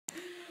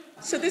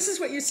So this is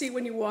what you see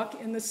when you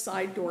walk in the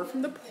side door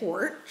from the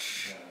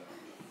porch,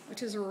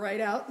 which is right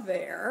out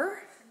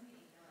there.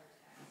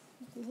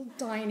 A little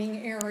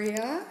dining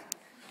area.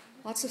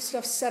 Lots of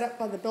stuff set up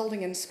by the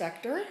building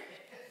inspector.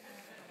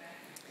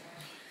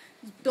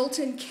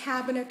 Built-in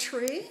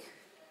cabinetry.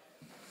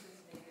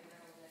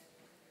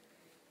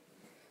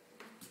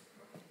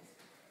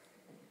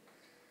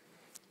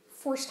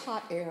 Forced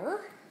hot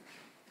air.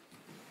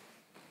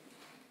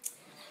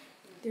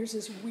 There's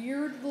this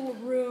weird little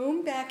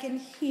room back in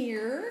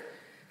here,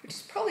 which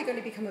is probably going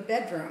to become a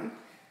bedroom.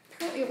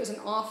 Apparently it was an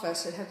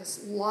office. It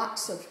has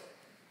lots of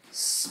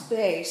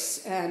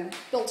space and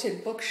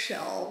built-in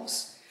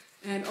bookshelves.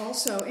 And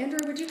also, Andrew,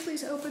 would you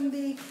please open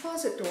the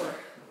closet door?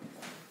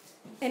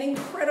 An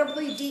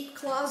incredibly deep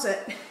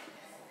closet.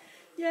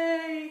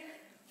 Yay!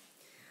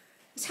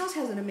 This house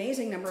has an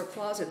amazing number of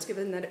closets,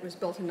 given that it was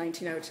built in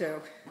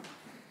 1902.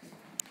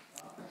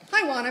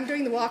 Hi, Juan. I'm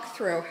doing the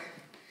walkthrough.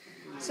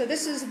 So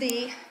this is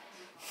the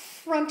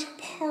front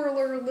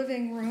parlor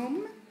living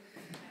room.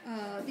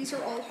 These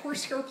are all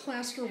horsehair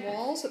plaster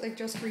walls that they've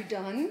just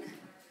redone.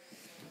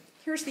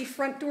 Here's the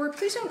front door.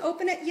 Please don't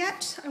open it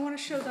yet. I want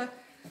to show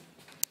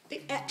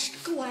the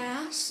etched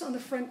glass on the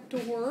front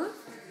door.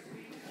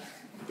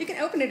 You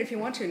can open it if you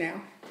want to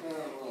now.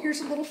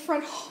 Here's a little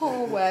front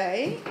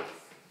hallway.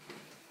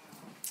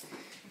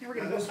 Now we're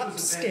going to go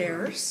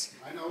upstairs.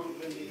 I know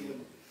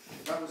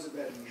that was a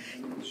bedroom.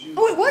 And it was used.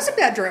 Oh, it was a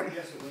bedroom.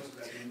 Yes, it was a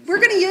bedroom. We're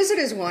going to use it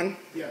as one.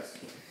 Yes.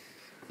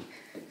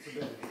 It's a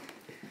bedroom.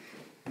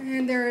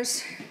 And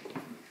there's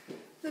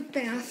the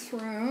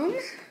bathroom,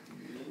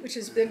 which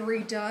has been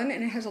redone,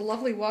 and it has a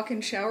lovely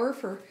walk-in shower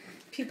for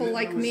people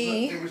like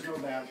me. There was no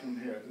bathroom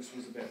here. This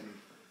was a bedroom.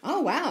 Oh,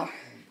 wow.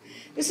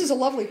 This is a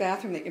lovely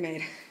bathroom that you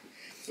made.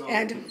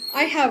 And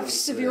I have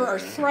severe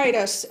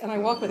arthritis, and I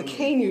walk with a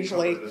cane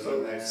usually,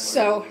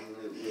 so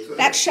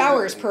that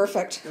shower is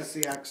perfect. That's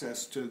the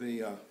access to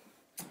the...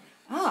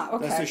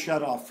 Okay. That's the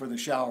shut-off for the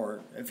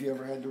shower, if you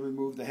ever had to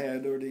remove the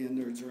head or the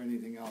innards or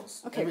anything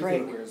else. Okay,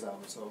 Everything great. wears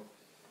out, so...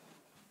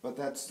 But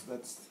that's...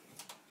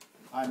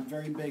 I'm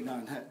very big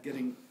on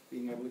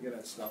being able to get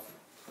that stuff.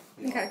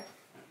 Okay.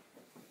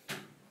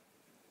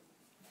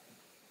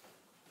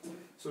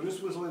 So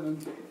this was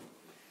linen.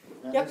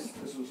 And Yep.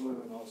 This was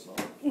linen also.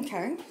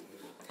 Okay.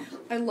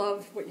 I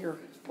love what your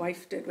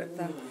wife did with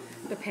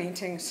the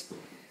paintings.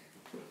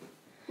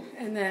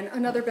 And then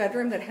another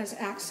bedroom that has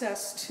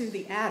access to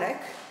the attic,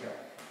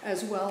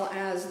 as well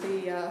as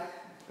the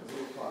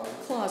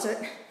closet.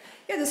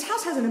 Yeah, this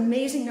house has an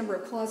amazing number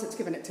of closets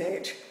given its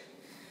age.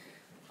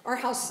 Our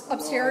house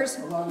upstairs,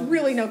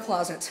 really no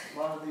closets. A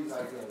lot of these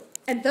I built.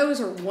 And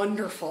those are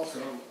wonderful.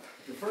 So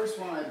the first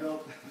one I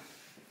built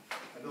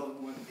in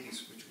one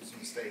piece, which was a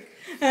mistake.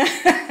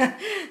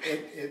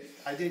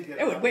 I did get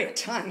It would weigh a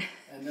ton.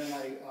 And then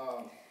I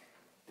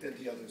did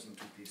the others in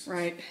two pieces.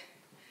 Right.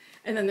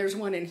 And then there's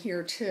one in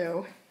here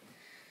too.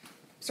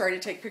 Sorry to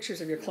take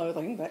pictures of your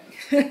clothing, but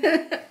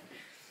I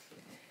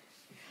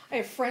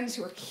have friends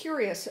who are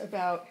curious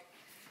about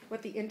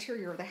what the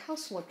interior of the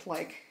house looked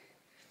like.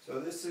 So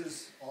this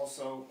is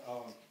also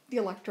The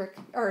electric,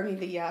 or I mean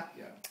the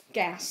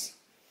gas.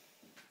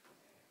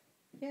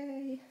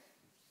 Yay.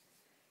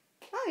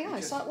 Oh yeah,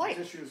 I saw it light.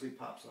 It just usually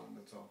pops on,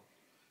 that's all.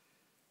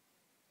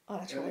 Oh,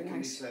 that's And really it can be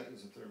nice. set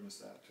as a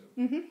thermostat too.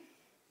 Mm-hmm.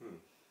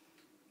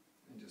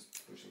 And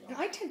just push it And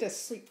out. I tend to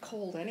sleep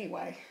cold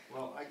anyway.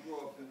 Well, I grew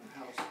up in a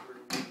house where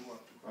we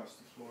walked across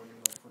the floor, you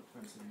know,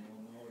 footprints in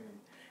Illinois.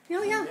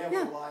 Oh yeah, Never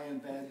yeah. lie in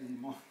bed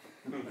anymore.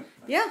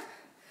 Yeah.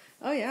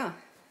 Oh yeah.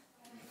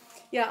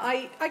 Yeah,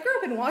 I grew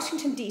up in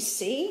Washington,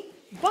 D.C.,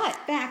 but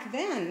back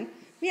then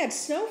we had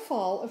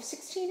snowfall of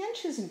 16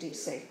 inches in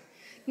D.C.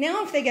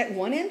 Now if they get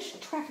 1 inch,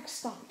 traffic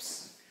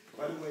stops.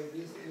 By the way,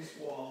 this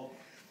wall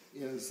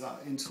is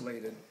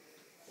insulated.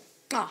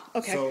 Ah,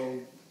 okay. So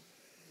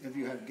if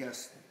you have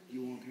guests,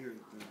 you won't hear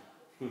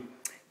it.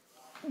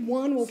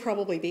 One will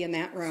probably be in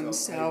that room,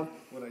 so.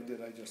 What I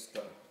did, I just...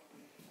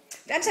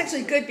 That's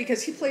actually good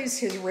because he plays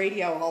his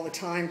radio all the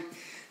time.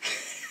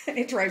 And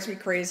it drives me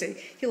crazy.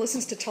 He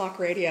listens to talk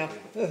radio.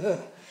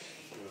 The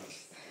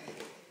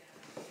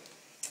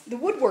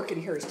woodwork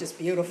in here is just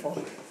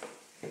beautiful.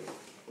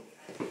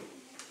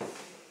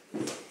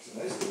 It's a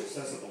nicely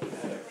accessible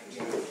attic.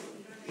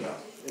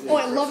 Oh,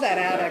 I love that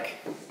attic.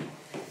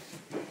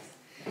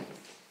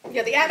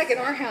 Yeah, the attic in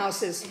our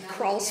house is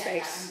crawl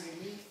space.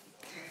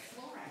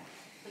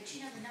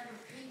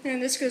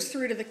 And this goes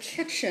through to the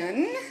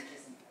kitchen.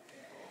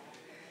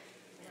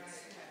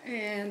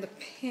 And the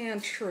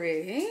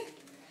pantry.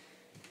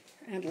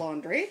 And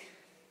laundry.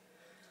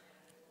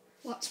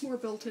 Lots more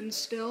built in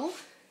still.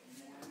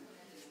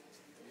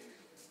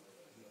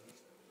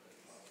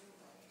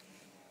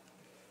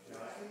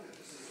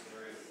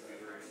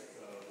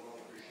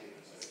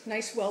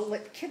 Nice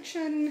well-lit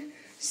kitchen.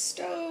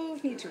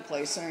 Stove needs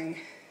replacing.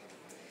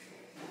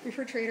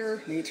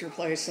 Refrigerator needs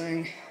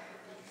replacing.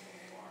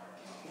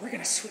 We're going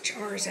to switch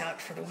ours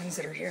out for the ones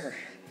that are here.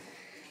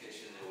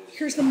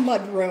 Here's the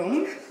mud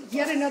room.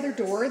 Yet another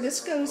door.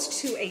 This goes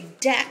to a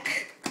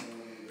deck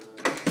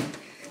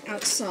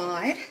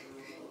outside.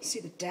 See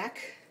the deck?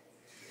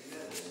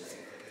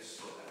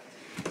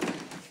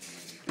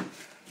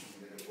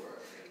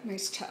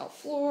 Nice tile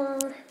floor,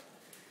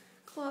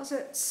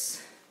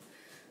 closets.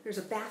 There's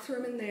a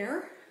bathroom in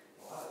there.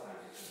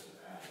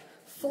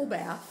 Full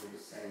bath.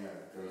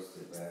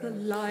 The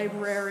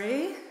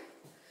library.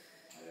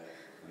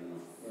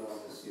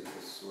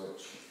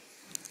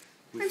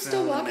 I'm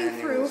still walking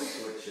through.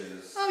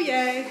 Oh,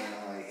 yay.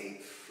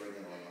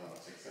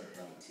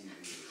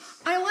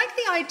 I like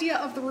the idea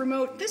of the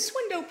remote. This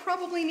window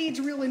probably needs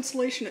real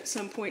insulation at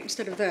some point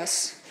instead of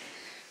this.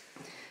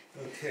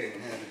 Okay,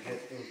 now to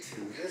get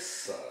into this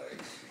side.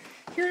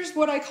 Here's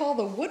what I call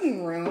the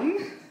wooden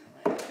room.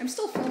 I'm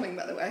still filming,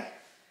 by the way.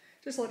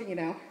 Just letting you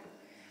know.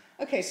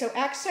 Okay, so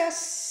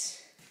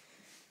access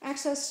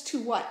to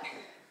what?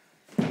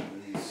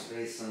 The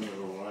space under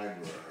the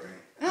library.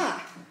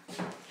 Ah.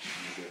 You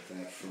get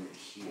that from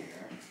here.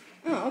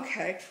 Oh,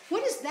 okay.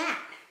 What is that?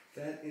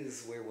 That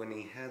is where when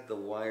he had the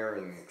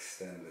wiring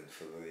extended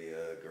for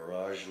the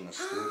garage and the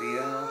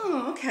studio.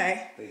 Oh,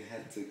 okay. They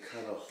had to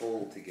cut a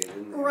hole to get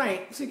in there.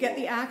 Right, to get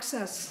the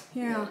access.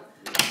 Yeah.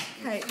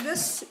 Okay,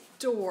 this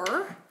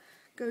door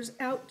goes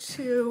out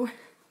to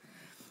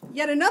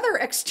yet another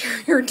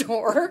exterior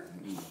door.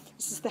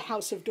 This is the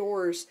house of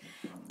doors.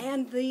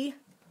 And the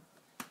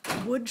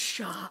wood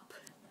shop.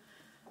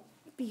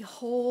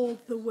 Behold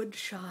the wood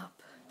shop.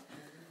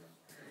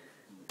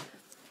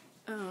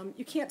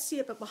 You can't see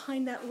it, but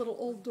behind that little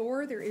old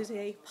door there is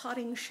a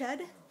potting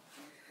shed.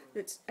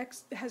 It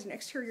has an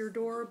exterior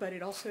door, but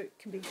it also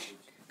can be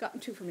gotten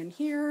to from in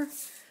here.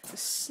 A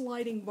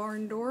sliding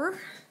barn door.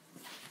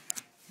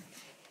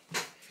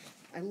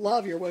 I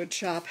love your wood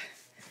shop.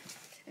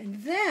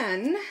 And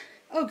then,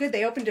 oh good,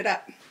 they opened it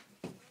up.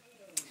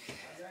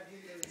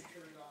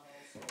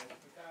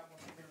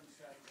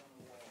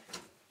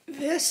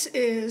 This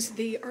is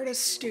the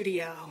artist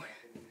studio.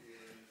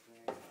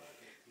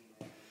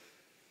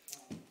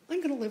 I'm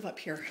going to live up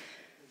here.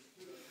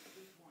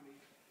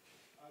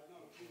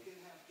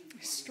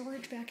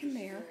 Storage back in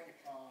there.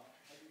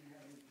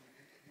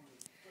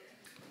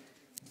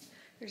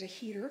 There's a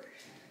heater.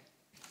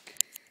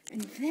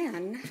 And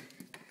then,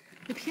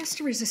 the pièce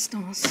de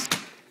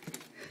résistance,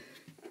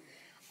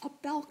 a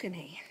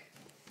balcony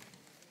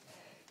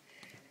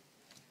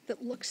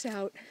that looks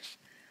out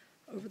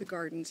over the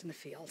gardens and the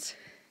fields.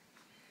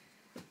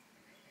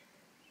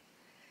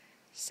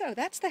 So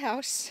that's the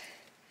house.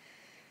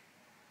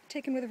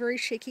 Taken with a very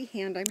shaky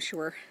hand, I'm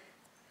sure.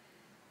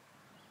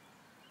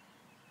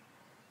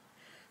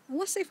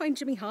 Unless they find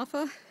Jimmy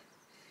Hoffa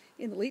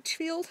in the leach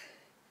field,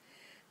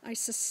 I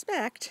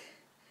suspect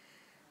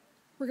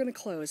we're going to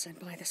close and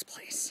buy this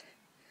place.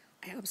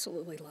 I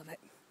absolutely love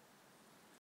it.